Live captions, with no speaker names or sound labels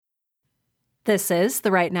This is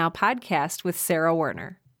the Right Now podcast with Sarah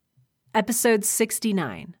Werner. Episode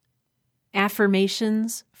 69,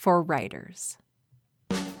 Affirmations for Writers.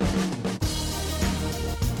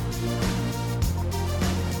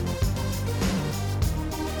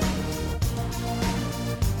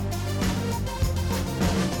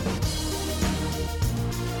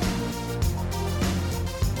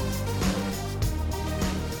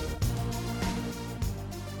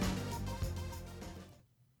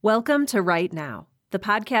 Welcome to Right Now, the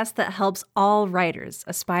podcast that helps all writers,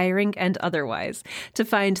 aspiring and otherwise, to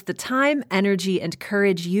find the time, energy, and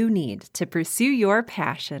courage you need to pursue your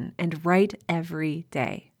passion and write every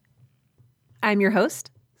day. I'm your host,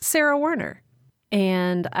 Sarah Werner,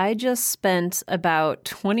 and I just spent about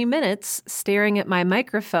 20 minutes staring at my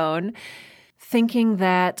microphone, thinking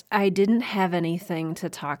that I didn't have anything to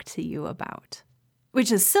talk to you about,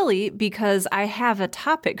 which is silly because I have a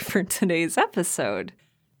topic for today's episode.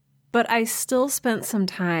 But I still spent some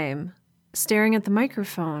time staring at the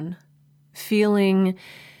microphone, feeling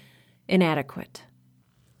inadequate,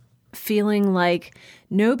 feeling like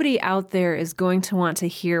nobody out there is going to want to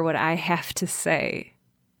hear what I have to say,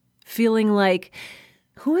 feeling like,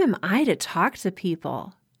 who am I to talk to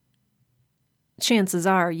people? Chances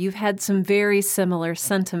are you've had some very similar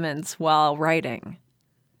sentiments while writing.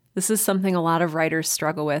 This is something a lot of writers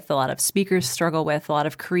struggle with, a lot of speakers struggle with, a lot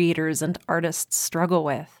of creators and artists struggle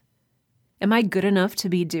with. Am I good enough to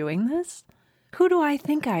be doing this? Who do I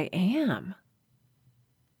think I am?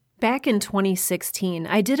 Back in 2016,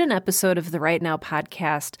 I did an episode of the Right Now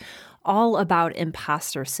podcast all about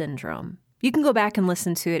imposter syndrome. You can go back and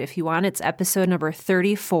listen to it if you want. It's episode number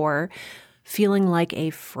 34, Feeling Like a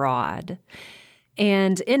Fraud.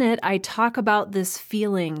 And in it, I talk about this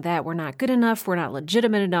feeling that we're not good enough, we're not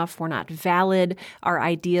legitimate enough, we're not valid, our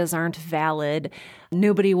ideas aren't valid,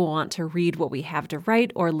 nobody will want to read what we have to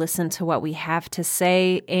write or listen to what we have to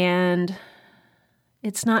say, and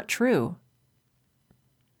it's not true.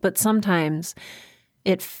 But sometimes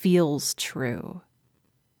it feels true.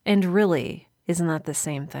 And really, isn't that the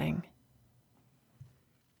same thing?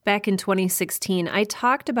 Back in 2016, I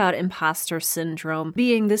talked about imposter syndrome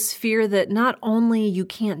being this fear that not only you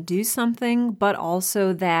can't do something, but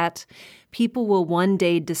also that people will one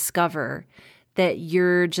day discover that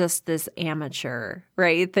you're just this amateur,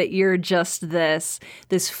 right? That you're just this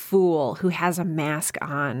fool who has a mask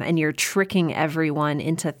on and you're tricking everyone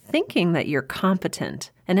into thinking that you're competent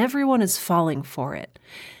and everyone is falling for it.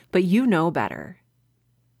 But you know better.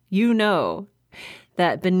 You know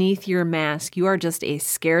that beneath your mask, you are just a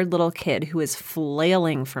scared little kid who is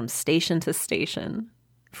flailing from station to station,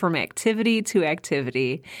 from activity to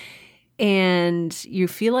activity, and you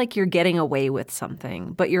feel like you're getting away with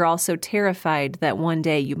something, but you're also terrified that one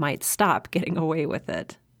day you might stop getting away with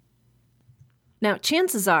it. Now,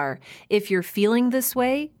 chances are, if you're feeling this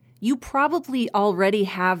way, you probably already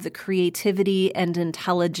have the creativity and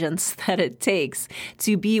intelligence that it takes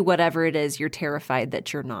to be whatever it is you're terrified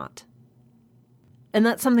that you're not. And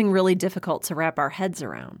that's something really difficult to wrap our heads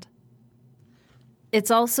around. It's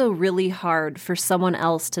also really hard for someone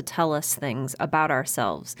else to tell us things about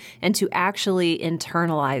ourselves and to actually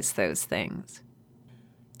internalize those things.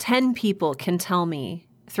 10 people can tell me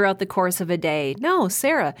throughout the course of a day, no,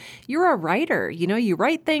 Sarah, you're a writer. You know, you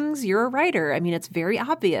write things, you're a writer. I mean, it's very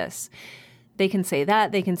obvious. They can say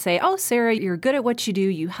that. They can say, oh, Sarah, you're good at what you do.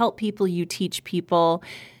 You help people, you teach people.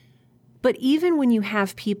 But even when you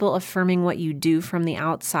have people affirming what you do from the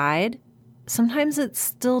outside, sometimes it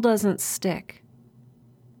still doesn't stick.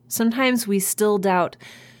 Sometimes we still doubt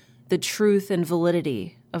the truth and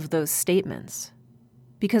validity of those statements.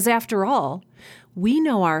 Because after all, we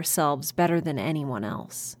know ourselves better than anyone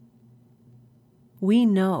else. We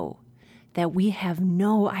know that we have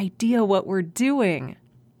no idea what we're doing.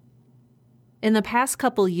 In the past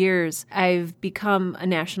couple years, I've become a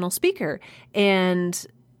national speaker, and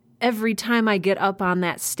every time I get up on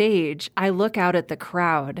that stage, I look out at the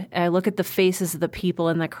crowd. I look at the faces of the people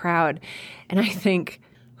in the crowd, and I think,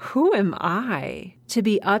 who am I to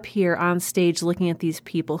be up here on stage looking at these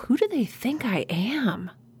people? Who do they think I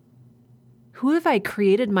am? Who have I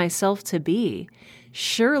created myself to be?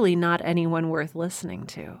 Surely not anyone worth listening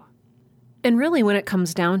to. And really, when it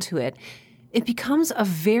comes down to it, it becomes a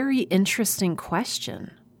very interesting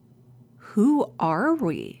question. Who are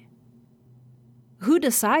we? Who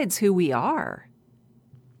decides who we are?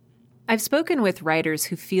 I've spoken with writers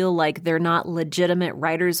who feel like they're not legitimate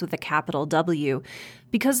writers with a capital W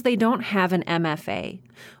because they don't have an MFA,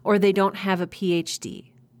 or they don't have a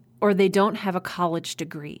PhD, or they don't have a college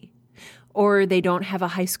degree, or they don't have a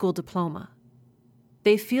high school diploma.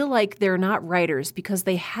 They feel like they're not writers because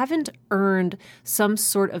they haven't earned some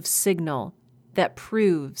sort of signal that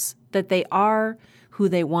proves that they are who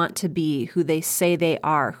they want to be, who they say they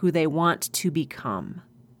are, who they want to become.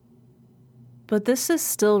 But this is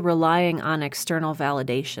still relying on external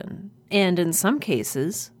validation, and in some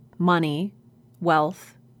cases, money,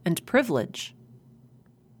 wealth, and privilege.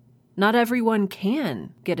 Not everyone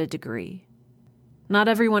can get a degree. Not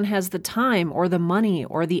everyone has the time or the money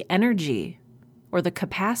or the energy or the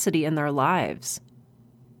capacity in their lives.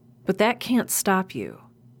 But that can't stop you.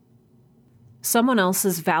 Someone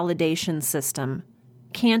else's validation system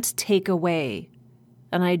can't take away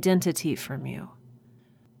an identity from you.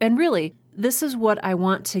 And really, this is what I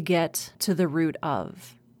want to get to the root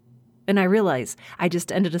of. And I realize I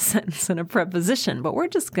just ended a sentence in a preposition, but we're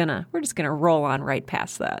just gonna roll on right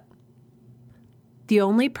past that. The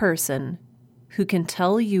only person who can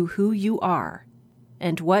tell you who you are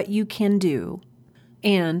and what you can do,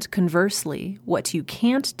 and conversely, what you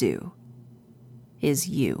can't do, is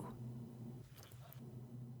you.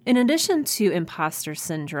 In addition to imposter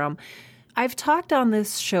syndrome, I've talked on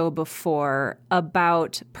this show before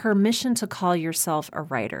about permission to call yourself a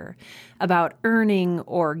writer, about earning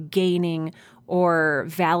or gaining or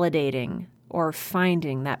validating or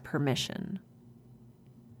finding that permission.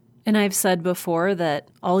 And I've said before that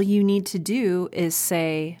all you need to do is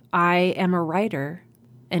say, I am a writer,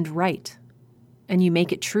 and write, and you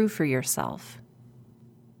make it true for yourself.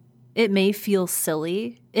 It may feel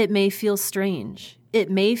silly, it may feel strange, it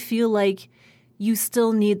may feel like you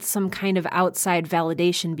still need some kind of outside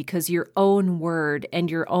validation because your own word and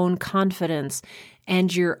your own confidence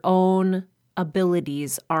and your own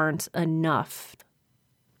abilities aren't enough.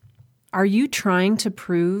 Are you trying to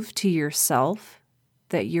prove to yourself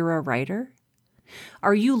that you're a writer?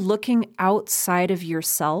 Are you looking outside of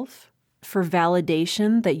yourself for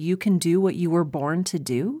validation that you can do what you were born to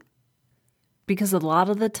do? Because a lot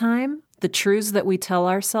of the time, the truths that we tell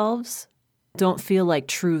ourselves don't feel like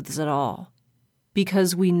truths at all.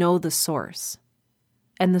 Because we know the source.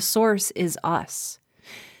 And the source is us.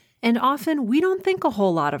 And often we don't think a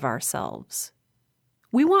whole lot of ourselves.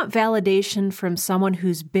 We want validation from someone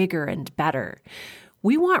who's bigger and better.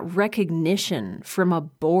 We want recognition from a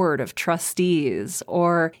board of trustees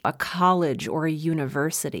or a college or a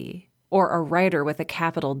university or a writer with a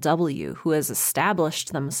capital W who has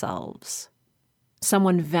established themselves.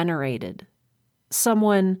 Someone venerated.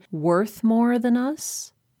 Someone worth more than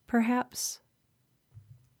us, perhaps.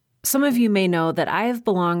 Some of you may know that I have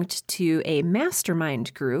belonged to a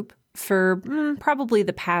mastermind group for probably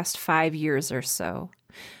the past 5 years or so.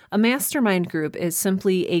 A mastermind group is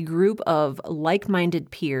simply a group of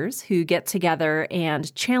like-minded peers who get together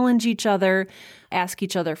and challenge each other, ask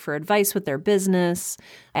each other for advice with their business,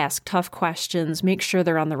 ask tough questions, make sure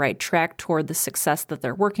they're on the right track toward the success that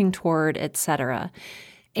they're working toward, etc.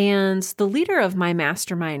 And the leader of my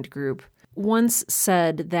mastermind group once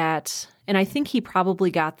said that, and I think he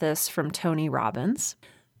probably got this from Tony Robbins,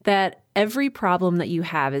 that every problem that you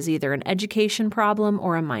have is either an education problem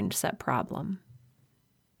or a mindset problem.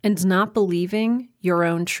 And not believing your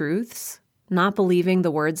own truths, not believing the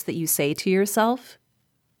words that you say to yourself,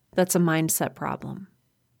 that's a mindset problem.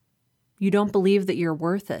 You don't believe that you're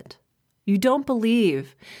worth it. You don't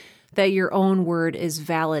believe that your own word is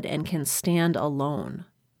valid and can stand alone.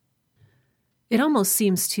 It almost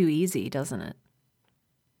seems too easy, doesn't it?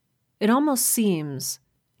 It almost seems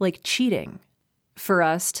like cheating for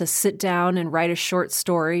us to sit down and write a short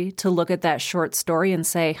story, to look at that short story and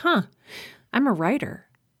say, I'm a writer.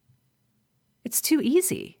 It's too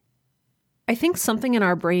easy. I think something in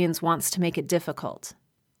our brains wants to make it difficult.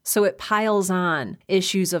 So it piles on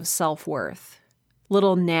issues of self-worth,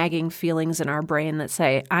 little nagging feelings in our brain that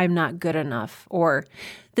say, I'm not good enough, or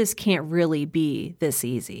this can't really be this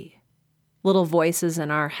easy. Little voices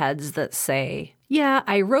in our heads that say, yeah,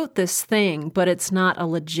 I wrote this thing, but it's not a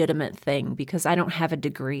legitimate thing because I don't have a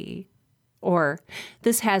degree. Or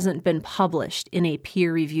this hasn't been published in a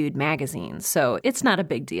peer-reviewed magazine, so it's not a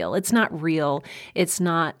big deal. It's not real. It's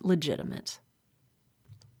not legitimate.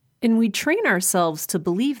 And we train ourselves to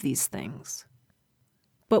believe these things.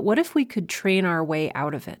 But what if we could train our way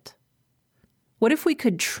out of it? What if we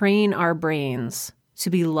could train our brains to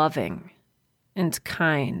be loving and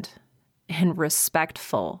kind and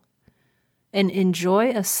respectful and enjoy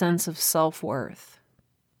a sense of self-worth?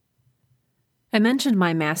 I mentioned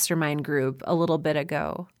my mastermind group a little bit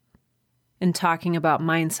ago in talking about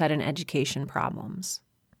mindset and education problems.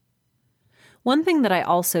 One thing that I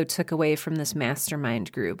also took away from this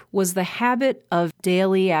mastermind group was the habit of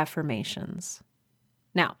daily affirmations.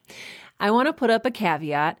 Now, I want to put up a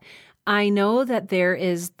caveat. I know that there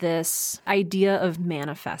is this idea of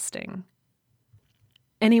manifesting.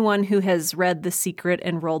 Anyone who has read The Secret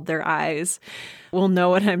and rolled their eyes will know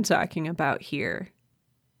what I'm talking about here.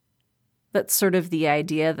 That's sort of the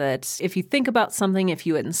idea that if you think about something, if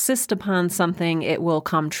you insist upon something, it will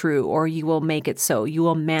come true, or you will make it so. You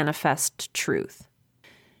will manifest truth.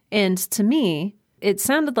 And to me, it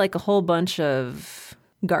sounded like a whole bunch of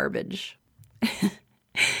garbage.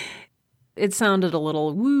 It sounded a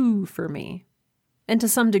little woo for me. And to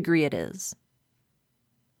some degree it is.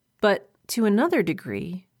 But to another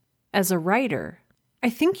degree, as a writer, I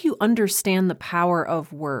think you understand the power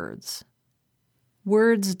of words.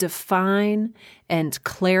 Words define and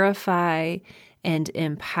clarify and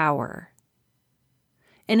empower.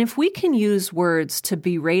 And if we can use words to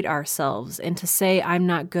berate ourselves and to say, I'm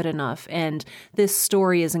not good enough, and this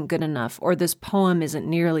story isn't good enough, or this poem isn't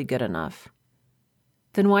nearly good enough,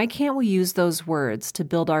 then why can't we use those words to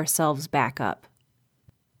build ourselves back up?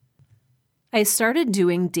 I started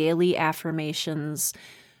doing daily affirmations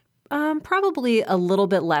probably a little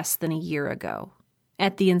bit less than a year ago,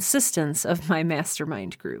 at the insistence of my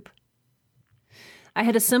mastermind group. I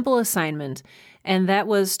had a simple assignment, and that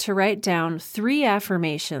was to write down 3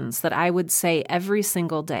 affirmations that I would say every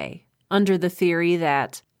single day, under the theory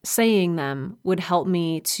that saying them would help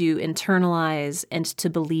me to internalize and to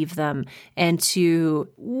believe them, and to,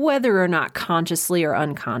 whether or not consciously or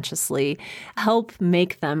unconsciously, help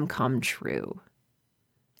make them come true.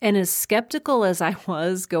 And as skeptical as I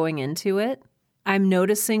was going into it, I'm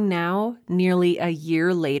noticing now, nearly a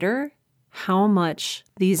year later, how much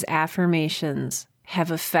these affirmations have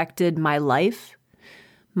affected my life,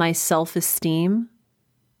 my self-esteem,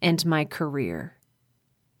 and my career.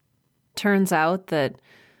 Turns out that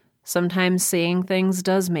sometimes saying things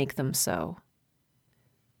does make them so.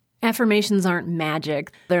 Affirmations aren't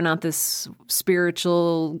magic. They're not this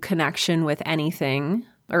spiritual connection with anything,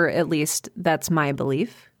 or at least that's my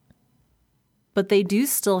belief. But they do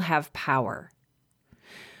still have power.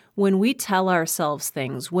 When we tell ourselves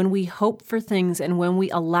things, when we hope for things, and when we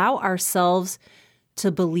allow ourselves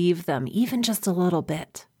to believe them, even just a little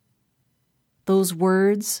bit, those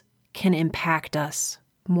words can impact us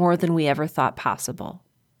more than we ever thought possible.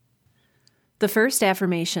 The first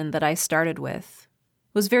affirmation that I started with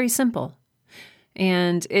was very simple,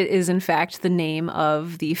 and it is in fact the name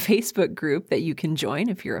of the Facebook group that you can join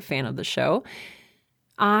if you're a fan of the show.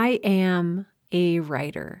 I am a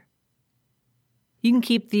writer. You can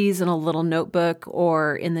keep these in a little notebook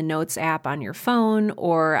or in the Notes app on your phone,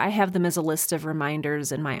 or I have them as a list of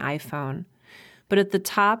reminders in my iPhone. But at the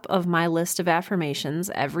top of my list of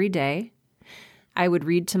affirmations every day, I would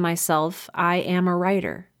read to myself, I am a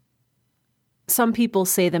writer. Some people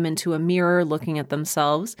say them into a mirror looking at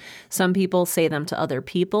themselves. Some people say them to other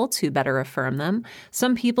people to better affirm them.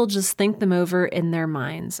 Some people just think them over in their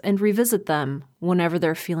minds and revisit them whenever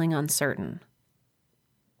they're feeling uncertain.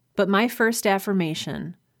 But my first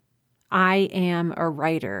affirmation, I am a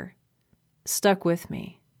writer, stuck with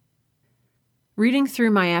me. Reading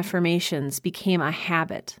through my affirmations became a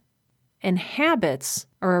habit, and habits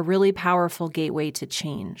are a really powerful gateway to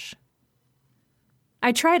change.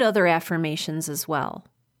 I tried other affirmations as well,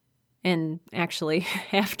 and actually,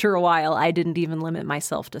 after a while, I didn't even limit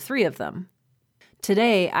myself to 3 of them.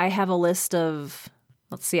 Today, I have a list of,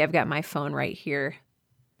 I've got my phone right here.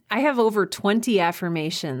 I have over 20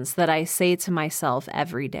 affirmations that I say to myself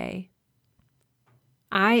every day.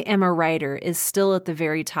 I am a writer is still at the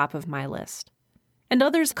very top of my list. And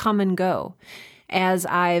others come and go as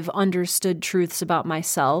I've understood truths about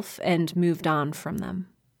myself and moved on from them.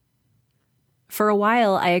 For a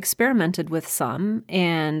while, I experimented with some,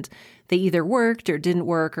 and they either worked or didn't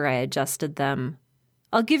work, or I adjusted them.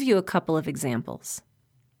 I'll give you a couple of examples.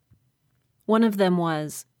 One of them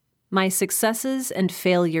was, my successes and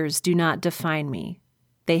failures do not define me.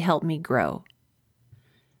 They help me grow.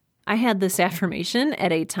 I had this affirmation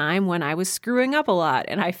at a time when I was screwing up a lot,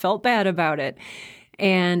 and I felt bad about it.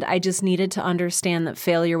 And I just needed to understand that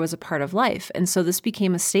failure was a part of life. And so this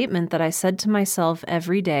became a statement that I said to myself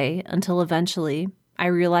every day until eventually I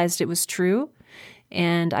realized it was true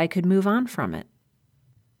and I could move on from it.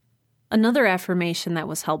 Another affirmation that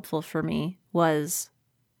was helpful for me was,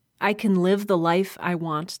 I can live the life I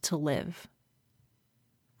want to live.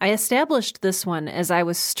 I established this one as I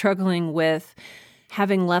was struggling with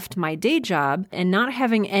having left my day job and not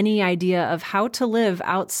having any idea of how to live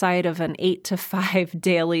outside of an 8 to 5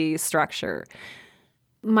 daily structure.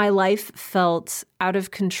 My life felt out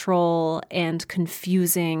of control and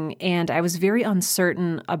confusing, and I was very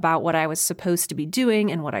uncertain about what I was supposed to be doing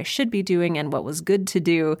and what I should be doing and what was good to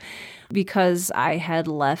do because I had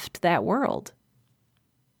left that world.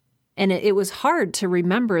 And it was hard to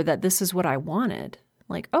remember that this is what I wanted.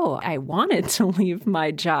 Like, oh, I wanted to leave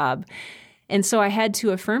my job. And so I had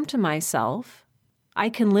to affirm to myself, I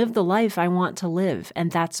can live the life I want to live,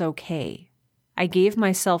 and that's okay. I gave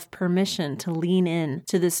myself permission to lean in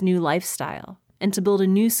to this new lifestyle and to build a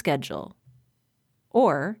new schedule,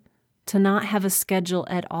 or to not have a schedule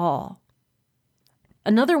at all.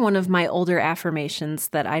 Another one of my older affirmations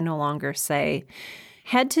that I no longer say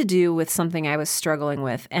had to do with something I was struggling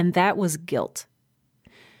with, and that was guilt.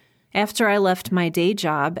 After I left my day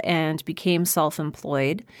job and became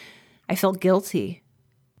self-employed, I felt guilty.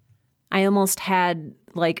 I almost had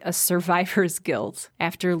like a survivor's guilt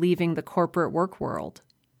after leaving the corporate work world.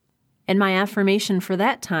 And my affirmation for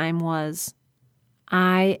that time was,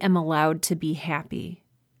 I am allowed to be happy.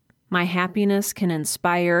 My happiness can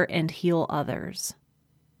inspire and heal others.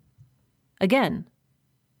 Again,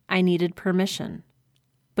 I needed permission,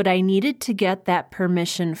 but I needed to get that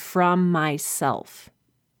permission from myself,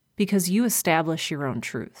 because you establish your own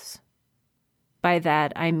truths. By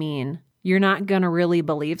that, I mean, you're not going to really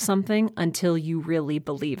believe something until you really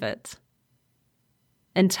believe it.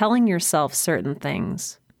 And telling yourself certain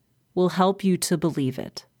things will help you to believe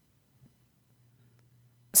it.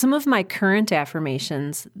 Some of my current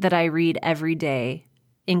affirmations that I read every day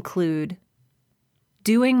include,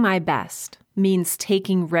 doing my best means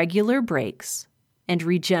taking regular breaks and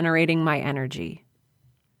regenerating my energy.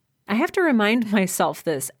 I have to remind myself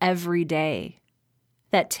this every day,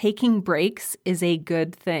 that taking breaks is a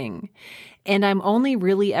good thing. And I'm only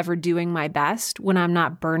really ever doing my best when I'm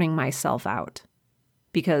not burning myself out,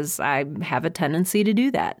 because I have a tendency to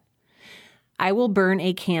do that. I will burn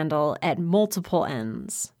a candle at multiple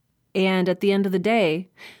ends. And at the end of the day,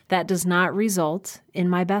 that does not result in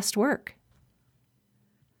my best work.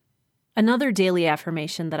 Another daily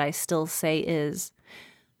affirmation that I still say is,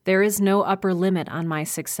 there is no upper limit on my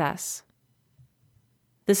success.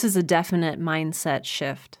 This is a definite mindset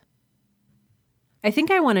shift. I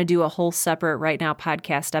think I want to do a whole separate Right Now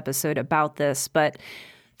podcast episode about this, but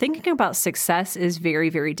thinking about success is very,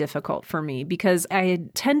 very difficult for me because I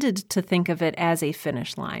tended to think of it as a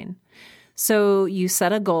finish line. So you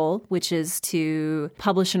set a goal, which is to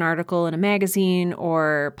publish an article in a magazine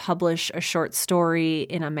or publish a short story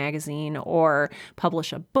in a magazine or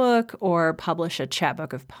publish a book or publish a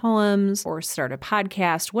chapbook of poems or start a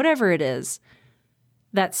podcast, whatever it is.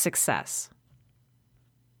 That's success.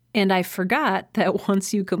 And I forgot that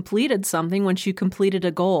once you completed something, once you completed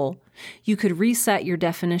a goal, you could reset your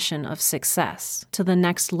definition of success to the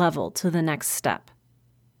next level, to the next step.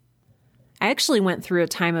 I actually went through a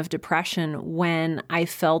time of depression when I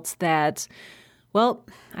felt that, well,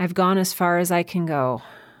 I've gone as far as I can go.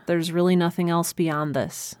 There's really nothing else beyond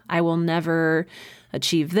this. I will never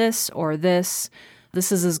achieve this or this.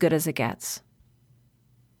 This is as good as it gets.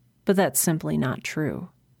 But that's simply not true.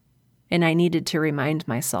 And I needed to remind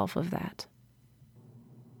myself of that.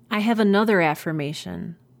 I have another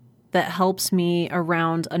affirmation that helps me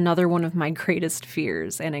around another one of my greatest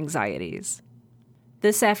fears and anxieties.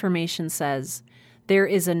 This affirmation says, there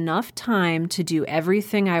is enough time to do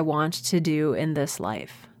everything I want to do in this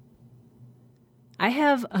life. I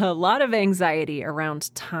have a lot of anxiety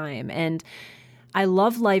around time, and I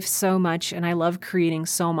love life so much and I love creating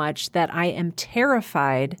so much that I am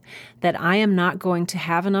terrified that I am not going to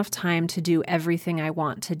have enough time to do everything I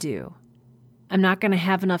want to do. I'm not going to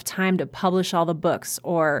have enough time to publish all the books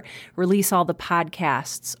or release all the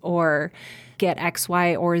podcasts or get X,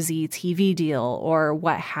 Y, or Z TV deal or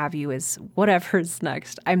what have you, is whatever's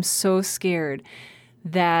next. I'm so scared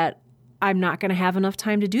that I'm not going to have enough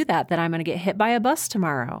time to do that I'm going to get hit by a bus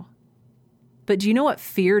tomorrow. But do you know what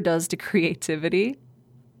fear does to creativity?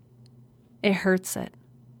 It hurts it.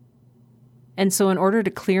 And so in order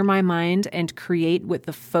to clear my mind and create with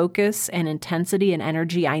the focus and intensity and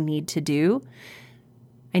energy I need to do,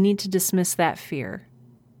 I need to dismiss that fear.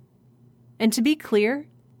 And to be clear,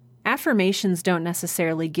 affirmations don't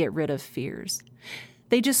necessarily get rid of fears.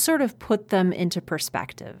 They just sort of put them into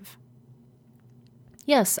perspective.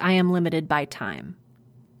 Yes, I am limited by time,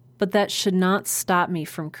 but that should not stop me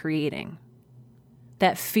from creating.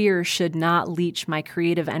 That fear should not leech my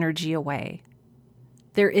creative energy away.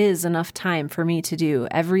 There is enough time for me to do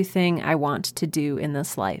everything I want to do in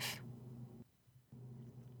this life.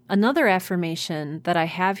 Another affirmation that I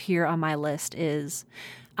have here on my list is,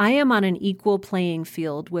 I am on an equal playing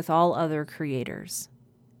field with all other creators.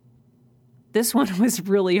 This one was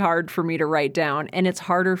really hard for me to write down, and it's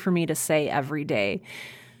harder for me to say every day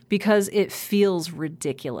because it feels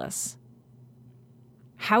ridiculous.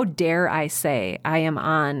 How dare I say I am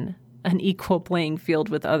on an equal playing field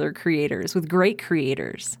with other creators, with great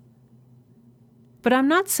creators? But I'm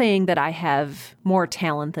not saying that I have more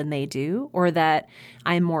talent than they do or that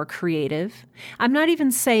I'm more creative. I'm not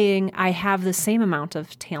even saying I have the same amount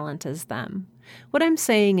of talent as them. What I'm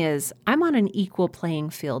saying is I'm on an equal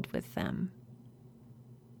playing field with them.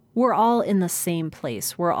 We're all in the same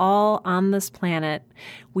place. We're all on this planet.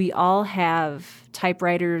 We all have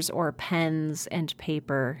typewriters or pens and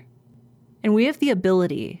paper. And we have the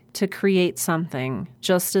ability to create something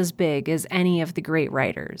just as big as any of the great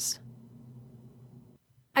writers.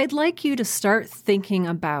 I'd like you to start thinking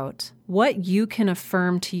about what you can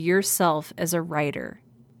affirm to yourself as a writer,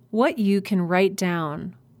 what you can write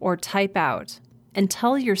down or type out and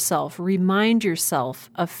tell yourself, remind yourself,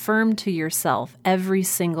 affirm to yourself every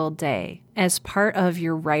single day as part of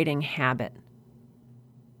your writing habit.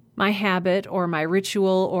 My habit or my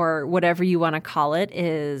ritual or whatever you want to call it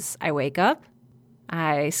is I wake up,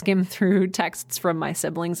 I skim through texts from my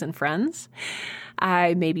siblings and friends,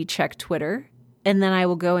 I maybe check Twitter, and then I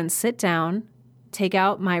will go and sit down, take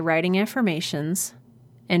out my writing affirmations,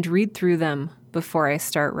 and read through them before I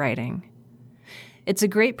start writing. It's a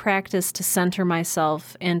great practice to center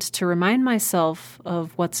myself and to remind myself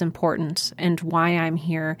of what's important and why I'm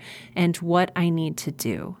here and what I need to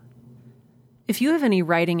do. If you have any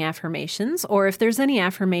writing affirmations, or if there's any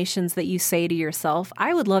affirmations that you say to yourself,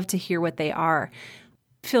 I would love to hear what they are.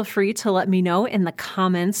 Feel free to let me know in the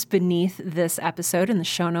comments beneath this episode in the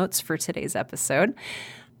show notes for today's episode.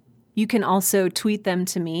 You can also tweet them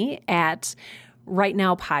to me at Right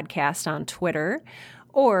Now Podcast on Twitter,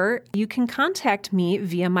 or you can contact me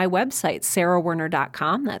via my website,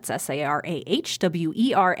 sarahwerner.com. That's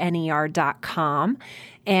sarahwerner.com,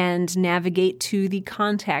 and navigate to the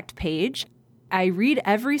contact page. I read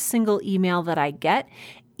every single email that I get,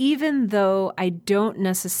 even though I don't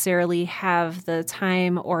necessarily have the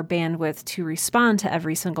time or bandwidth to respond to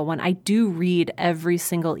every single one. I do read every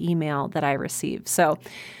single email that I receive. So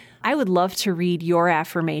I would love to read your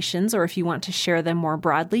affirmations, or if you want to share them more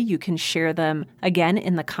broadly, you can share them again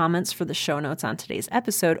in the comments for the show notes on today's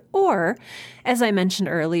episode. Or, as I mentioned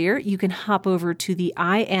earlier, you can hop over to the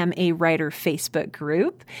I Am a Writer Facebook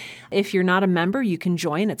group. If you're not a member, you can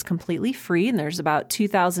join. It's completely free, and there's about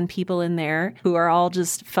 2,000 people in there who are all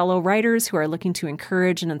just fellow writers who are looking to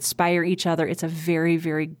encourage and inspire each other. It's a very,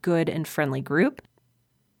 very good and friendly group.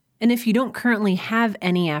 And if you don't currently have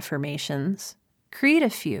any affirmations, create a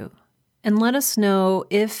few and let us know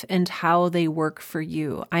if and how they work for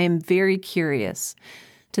you. I am very curious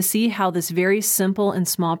to see how this very simple and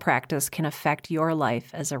small practice can affect your life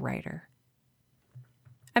as a writer.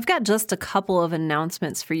 I've got just a couple of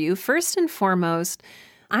announcements for you. First and foremost,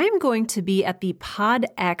 I'm going to be at the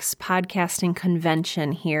PodX podcasting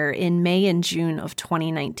convention here in May and June of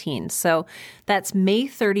 2019. So that's May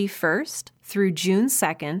 31st through June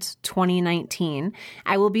 2nd, 2019.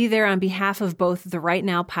 I will be there on behalf of both the Right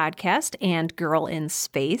Now podcast and Girl in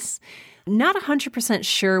Space. Not 100%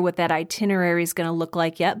 sure what that itinerary is going to look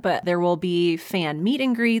like yet, but there will be fan meet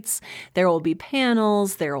and greets, there will be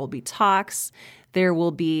panels, there will be talks. There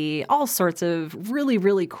will be all sorts of really,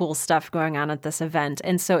 really cool stuff going on at this event.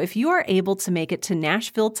 And so if you are able to make it to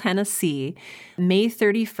Nashville, Tennessee, May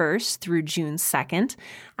 31st through June 2nd,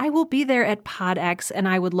 I will be there at PodX, and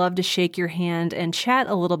I would love to shake your hand and chat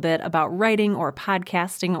a little bit about writing or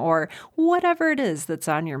podcasting or whatever it is that's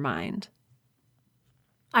on your mind.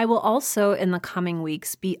 I will also, in the coming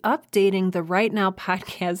weeks, be updating the Right Now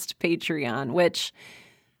Podcast Patreon, which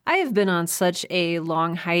I have been on such a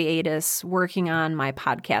long hiatus working on my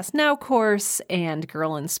Podcast Now course and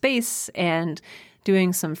Girl in Space and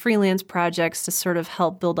doing some freelance projects to sort of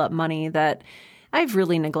help build up money that I've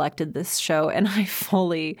really neglected this show, and I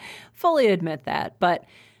fully admit that. But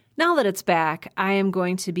now that it's back, I am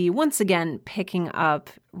going to be once again picking up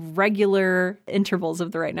regular intervals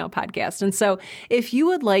of the Right Now podcast. And so if you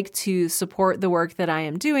would like to support the work that I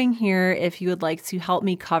am doing here, if you would like to help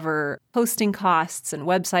me cover hosting costs and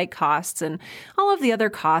website costs and all of the other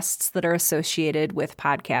costs that are associated with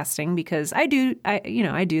podcasting, because I do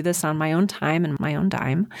this on my own time and my own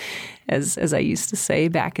dime, as I used to say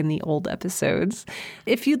back in the old episodes.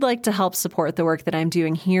 If you'd like to help support the work that I'm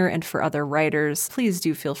doing here and for other writers, please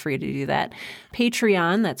do feel free to do that.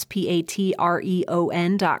 Patreon, that's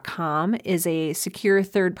patreon.com, is a secure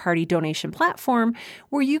third-party donation platform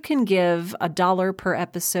where you can give $1 per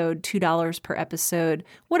episode, $2 per episode,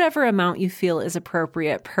 whatever amount you feel is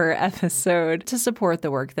appropriate per episode to support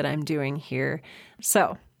the work that I'm doing here.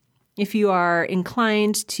 So if you are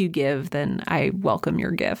inclined to give, then I welcome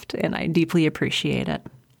your gift and I deeply appreciate it.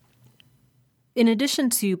 In addition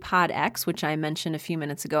to PodX, which I mentioned a few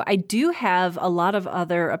minutes ago, I do have a lot of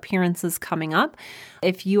other appearances coming up.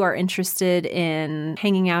 If you are interested in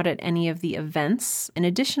hanging out at any of the events, in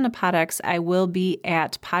addition to PodX, I will be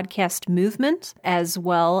at Podcast Movement, as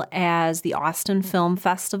well as the Austin Film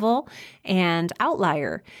Festival and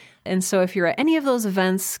Outlier. And so if you're at any of those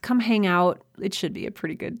events, come hang out. It should be a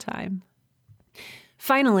pretty good time.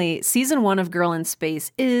 Finally, season 1 of Girl in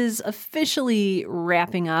Space is officially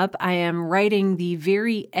wrapping up. I am writing the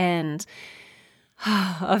very end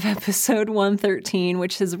of episode 113,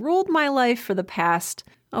 which has ruled my life for the past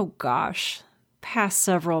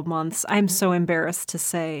several months. I'm so embarrassed to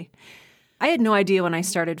say. I had no idea when I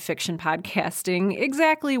started fiction podcasting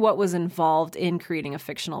exactly what was involved in creating a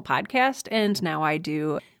fictional podcast, and now I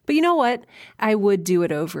do. But you know what? I would do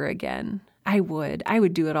it over again. I would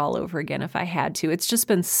do it all over again if I had to. It's just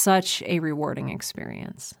been such a rewarding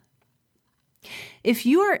experience. If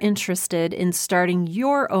you are interested in starting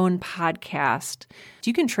your own podcast,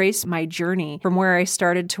 you can trace my journey from where I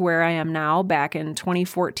started to where I am now back in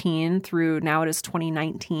 2014 through now it is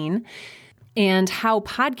 2019. And how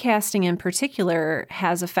podcasting in particular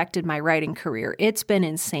has affected my writing career. It's been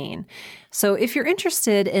insane. So if you're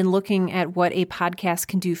interested in looking at what a podcast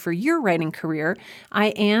can do for your writing career, I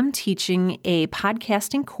am teaching a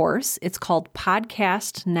podcasting course. It's called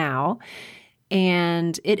Podcast Now,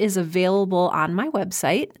 and it is available on my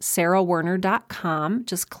website, sarahwerner.com.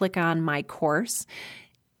 Just click on my course.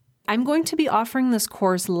 I'm going to be offering this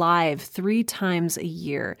course live 3 times a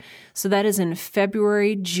year. So that is in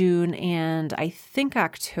February, June, and I think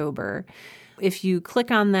October. If you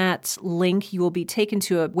click on that link, you will be taken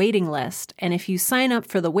to a waiting list. And if you sign up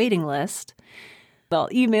for the waiting list, I'll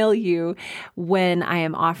email you when I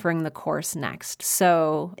am offering the course next.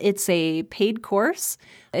 So it's a paid course.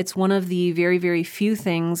 It's one of the very, very few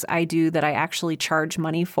things I do that I actually charge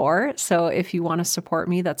money for. So if you want to support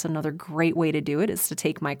me, that's another great way to do it, is to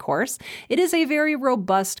take my course. It is a very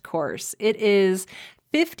robust course. It is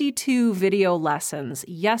 52 video lessons.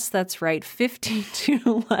 Yes, that's right,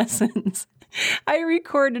 52 lessons. I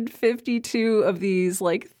recorded 52 of these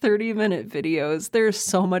 30-minute videos. There's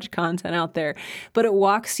so much content out there, but it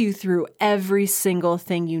walks you through every single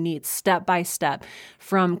thing you need step by step,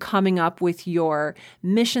 from coming up with your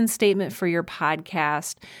mission statement for your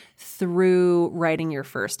podcast through writing your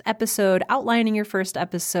first episode, outlining your first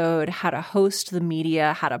episode, how to host the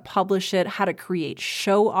media, how to publish it, how to create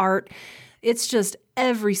show art. It's just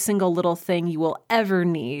every single little thing you will ever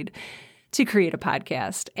need to create a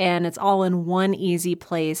podcast. And it's all in one easy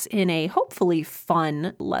place in a hopefully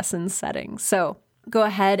fun lesson setting. So go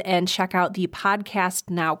ahead and check out the Podcast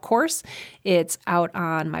Now course. It's out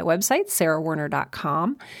on my website,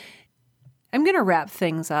 sarahwerner.com. I'm going to wrap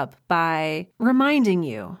things up by reminding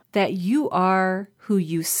you that you are who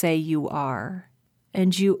you say you are,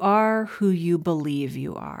 and you are who you believe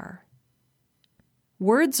you are.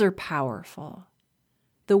 Words are powerful.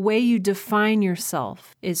 The way you define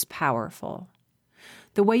yourself is powerful.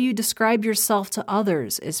 The way you describe yourself to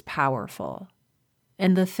others is powerful.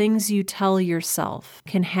 And the things you tell yourself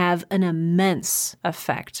can have an immense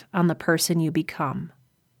effect on the person you become.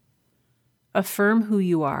 Affirm who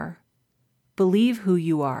you are, believe who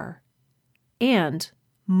you are, and,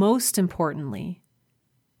 most importantly,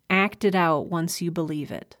 act it out once you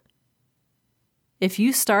believe it. If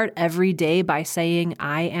you start every day by saying,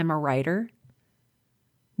 "I am a writer,"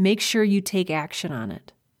 make sure you take action on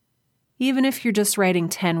it. Even if you're just writing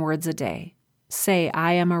 10 words a day, say,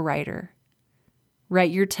 "I am a writer." Write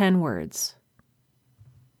your 10 words.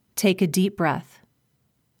 Take a deep breath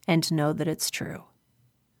and know that it's true.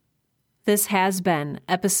 This has been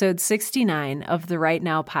episode 69 of the Right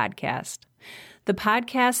Now podcast, the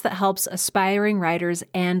podcast that helps aspiring writers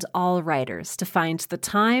and all writers to find the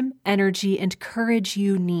time, energy, and courage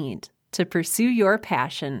you need to pursue your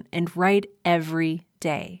passion and write every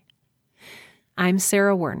day. I'm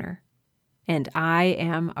Sarah Werner, and I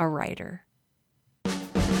am a writer.